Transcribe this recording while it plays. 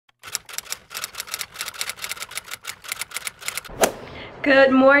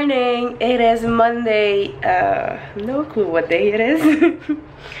Good morning. It is Monday. No clue what day it is.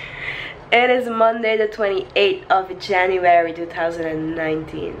 It is Monday the 28th of January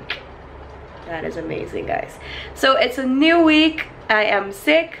 2019. That is amazing, guys. So it's a new week. I am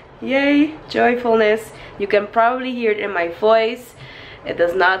sick. Yay, joyfulness. You can probably hear it in my voice. It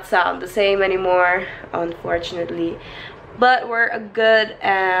does not sound the same anymore, unfortunately. But we're good,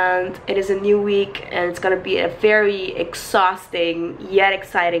 and it is a new week, and it's gonna be a very exhausting yet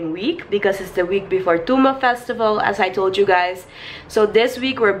exciting week because it's the week before Tumba Festival, as I told you guys. So this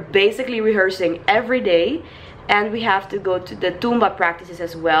week we're basically rehearsing every day, and we have to go to the Tumba practices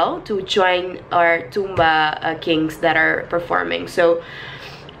as well to join our Tumba kings that are performing. So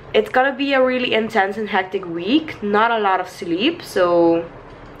it's gonna be a really intense and hectic week, not a lot of sleep. So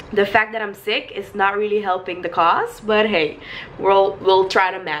the fact that I'm sick is not really helping the cause, but hey, we'll try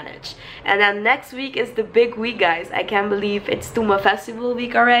to manage. And then next week is the big week, guys. I can't believe it's Tumba Festival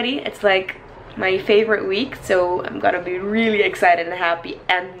week already. It's like my favorite week, so I'm gonna be really excited and happy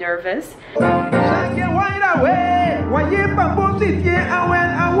and nervous.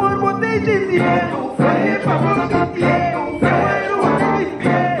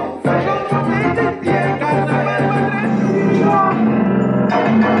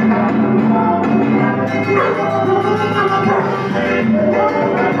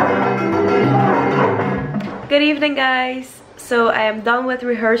 Good evening, guys. So I am done with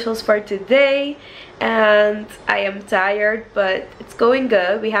rehearsals for today and I am tired, but it's going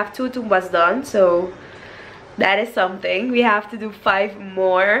good. We have 2 tumbas done, so that is something. We have to do 5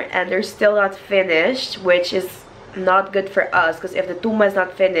 more and they're still not finished, which is not good for us because if the tumba is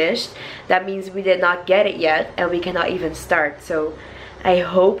not finished, that means we did not get it yet and we cannot even start. So I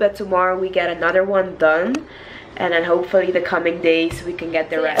hope that tomorrow we get another one done, and then hopefully the coming days we can get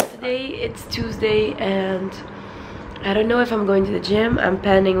the rest. Today it's Tuesday and I don't know if I'm going to the gym. I'm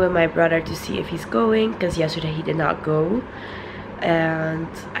planning with my brother to see if he's going because yesterday he did not go, and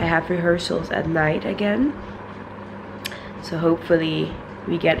I have rehearsals at night again, so hopefully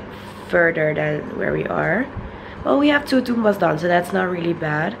we get further than where we are. Well, we have 2 tumbas done, so that's not really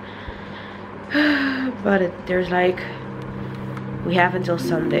bad. But there's like, we have until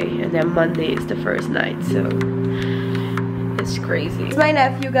Sunday, and then Monday is the first night, so it's crazy. It's my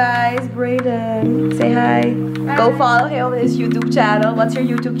nephew, guys, Brayden. Say hi. Hi. Go follow him on his YouTube channel. What's your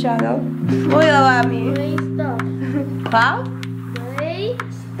YouTube channel? Oi, mami. Play stuff. Wow? Play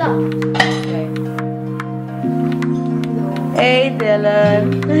stuff. Okay. Hey,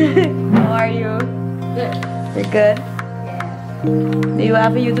 Dylan. How are you? Good. You're good? Yeah. Do you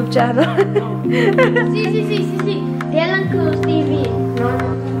have a YouTube channel? See. Dylan Cruz TV. No.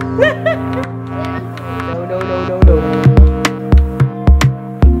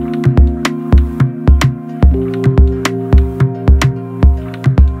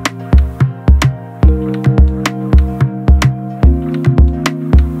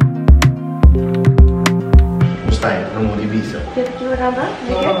 Stai, non mu divisa.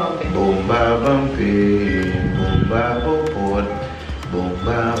 Bomba bampe, bomba bopor,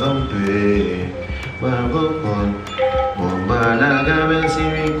 bomba bampe, babopon, bomba naga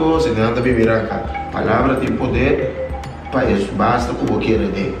mensiminko. Se não tá bebendo cá. Palavra tem poder. Para isso basta que você queira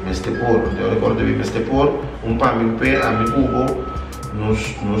de mestepor. Eu recordo de mestepor. Pamim per a mi cubo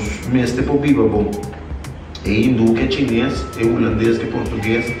nos mestepor biba bom. E hindu que é chinês, e holandês que é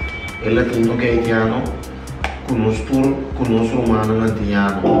português, e latino que é haitiano. Conosco romano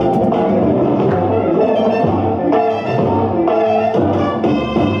nantiano.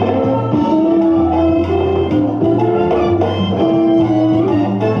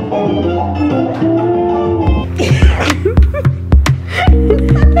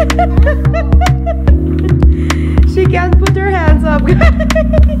 She can't put her hands up, guys.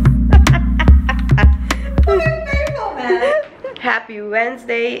 Happy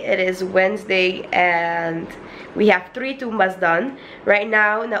Wednesday. It is Wednesday and we have 3 tumbas done. Right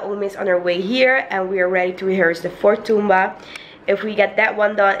now, Naomi is on her way here and we are ready to rehearse the 4th tumba. If we get that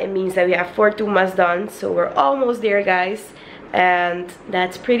one done, it means that we have 4 tumbas done. So we're almost there, guys. And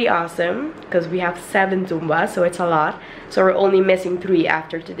that's pretty awesome because we have 7 tumbas, so it's a lot. So we're only missing 3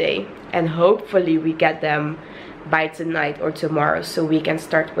 after today. And hopefully we get them by tonight or tomorrow so we can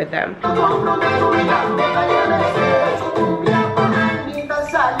start with them.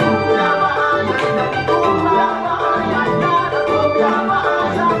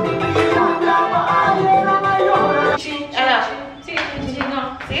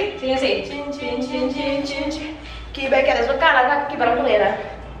 Que brincadeira, sou cara, que brincadeira.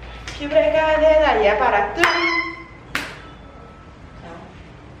 Que brincadeira, ia para tudo.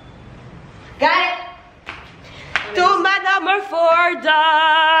 Got it? Tumba da number 4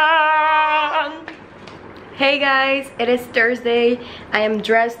 done. Hey guys, it is Thursday. I am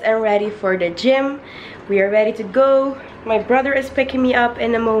dressed and ready for the gym. We are ready to go. My brother is picking me up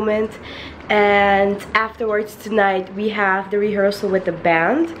in a moment, and afterwards tonight we have the rehearsal with the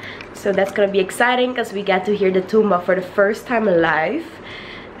band. So that's gonna be exciting because we get to hear the Tumba for the first time live.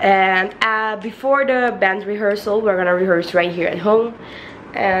 And before the band rehearsal, we're gonna rehearse right here at home,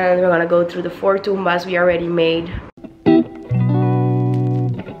 and we're gonna go through the 4 Tumbas we already made.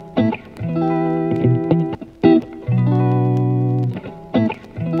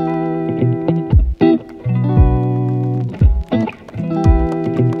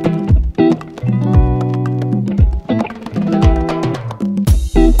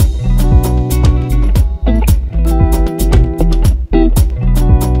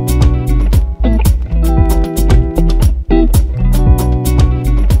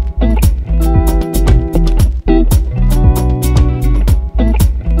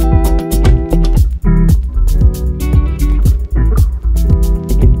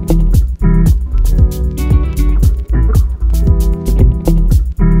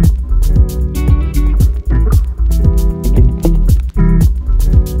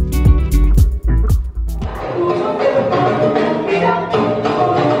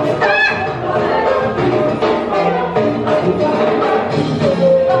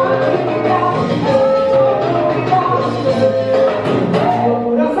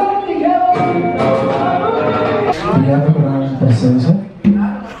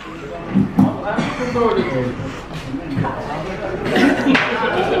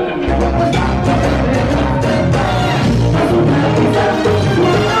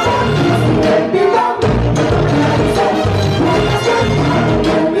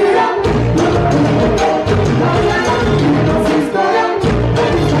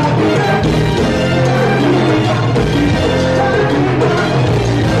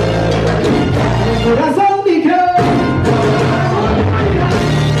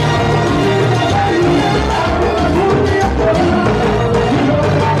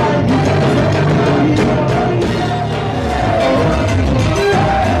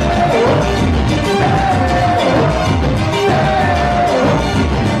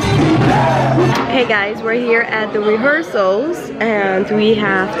 Hey guys, we're here at the rehearsals and we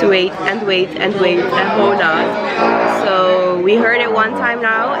have to wait and wait and wait and hold on. So we heard it one time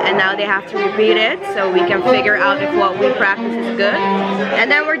now, and now they have to repeat it so we can figure out if what we practice is good. And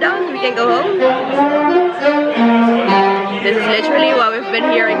then we're done, we can go home. This is literally what we've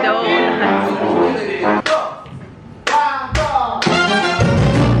been hearing the whole time.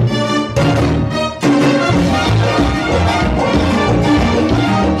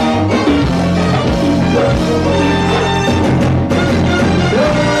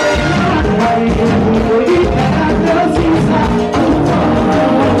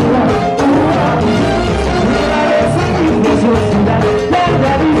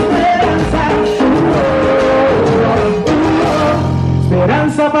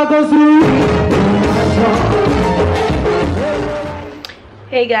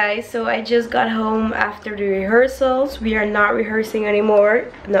 Hey guys, so I just got home after the rehearsals. We are not rehearsing anymore.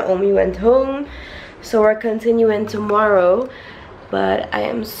 Naomi went home, so we're continuing tomorrow. But I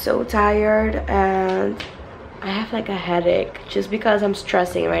am so tired and I have like a headache just because I'm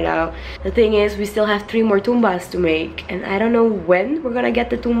stressing right now. The thing is, we still have 3 more Tumbas to make, and I don't know when we're gonna get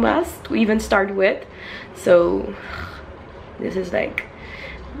the Tumbas to even start with. So this is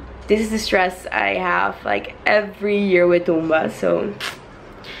the stress I have like every year with Tumba. So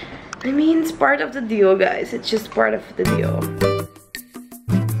I mean, it's part of the deal, guys. It's just part of the deal.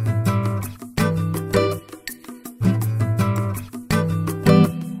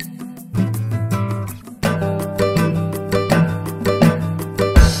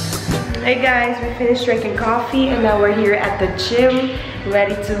 Hey guys, we finished drinking coffee and now we're here at the gym,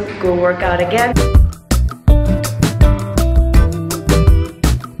 ready to go work out again.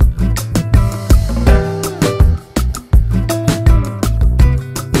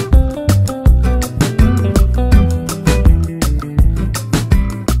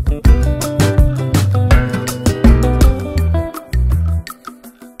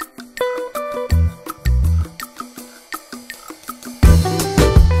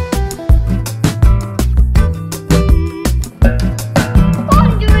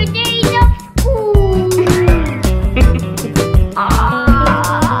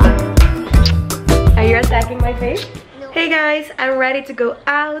 Hey guys, I'm ready to go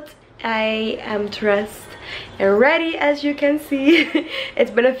out I am dressed and ready, as you can see.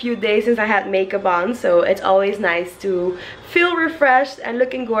 It's been a few days since I had makeup on, so it's always nice to feel refreshed and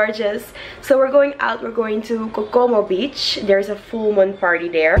looking gorgeous. So we're going out. We're going to Kokomo Beach. There's a full moon party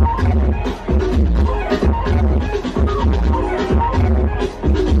there.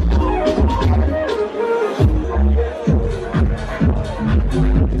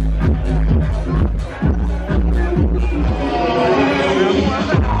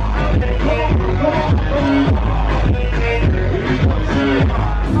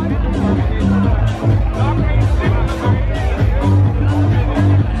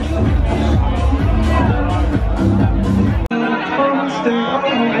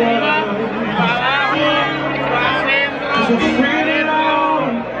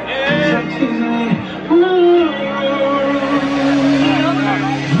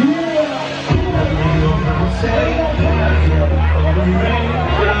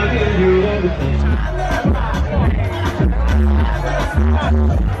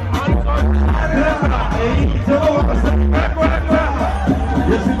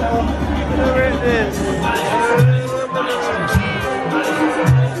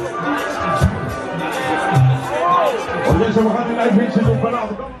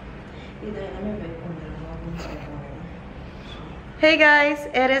 Hey guys,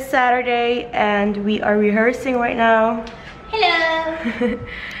 it is Saturday and we are rehearsing right now. Hello.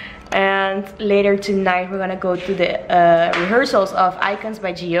 And later tonight we're gonna go to the rehearsals of Icons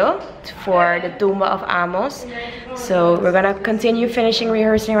by GIO for the Tumba of Amos. So we're gonna continue finishing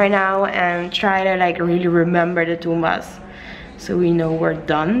rehearsing right now and try to like really remember the Tumbas, so we know we're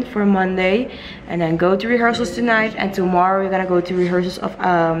done for Monday, and then go to rehearsals tonight, and tomorrow we're gonna go to rehearsals of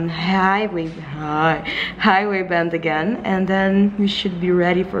HighwayBand again, and then we should be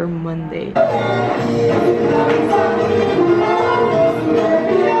ready for Monday.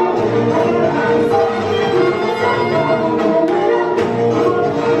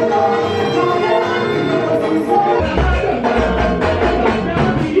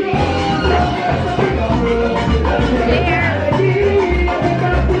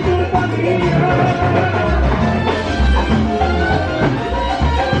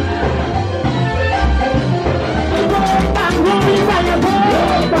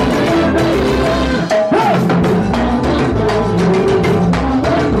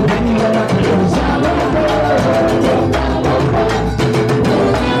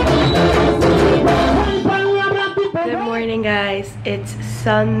 It's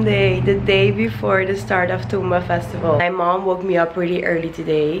Sunday, the day before the start of Tumba Festival. My mom woke me up really early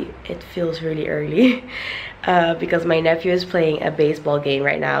today. It feels really early because my nephew is playing a baseball game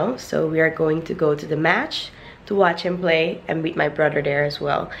right now. So we are going to go to the match to watch him play and meet my brother there as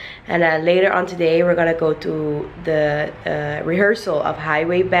well. And then later on today we're gonna go to the rehearsal of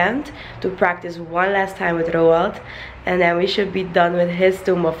HighwayBand to practice one last time with Roald, and then we should be done with his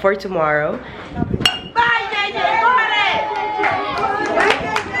Tumba for tomorrow.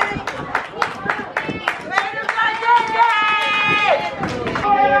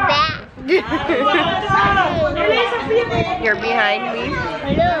 You're behind me.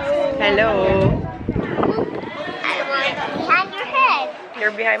 Hello. Behind your head.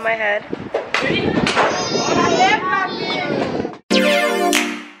 You're behind my head.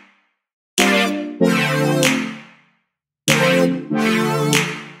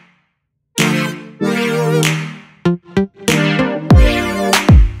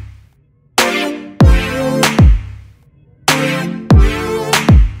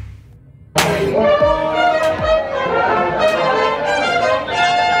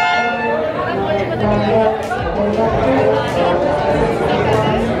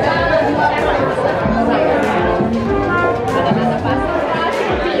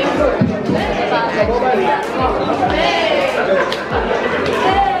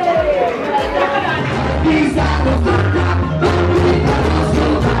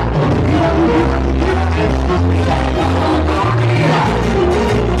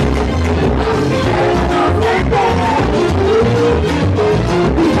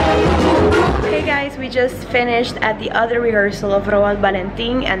 Just finished at the other rehearsal of Roald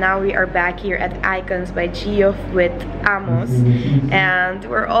Balentien, and now we are back here at Icons by GIO with Amos, and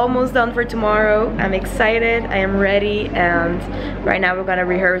we're almost done for tomorrow. I'm excited, I am ready, and right now we're gonna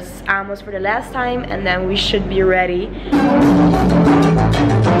rehearse Amos for the last time, and then we should be ready.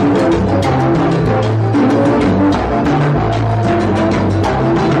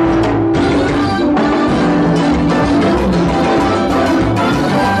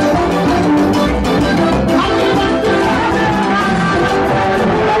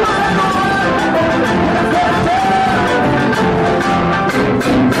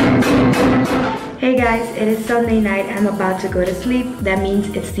 guys, it is Sunday night. I'm about to go to sleep. That means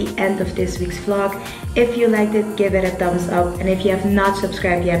it's the end of this week's vlog. If you liked it, give it a thumbs up. And if you have not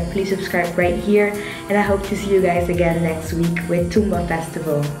subscribed yet, please subscribe right here. And I hope to see you guys again next week with Tumba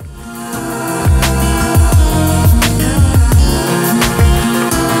Festival.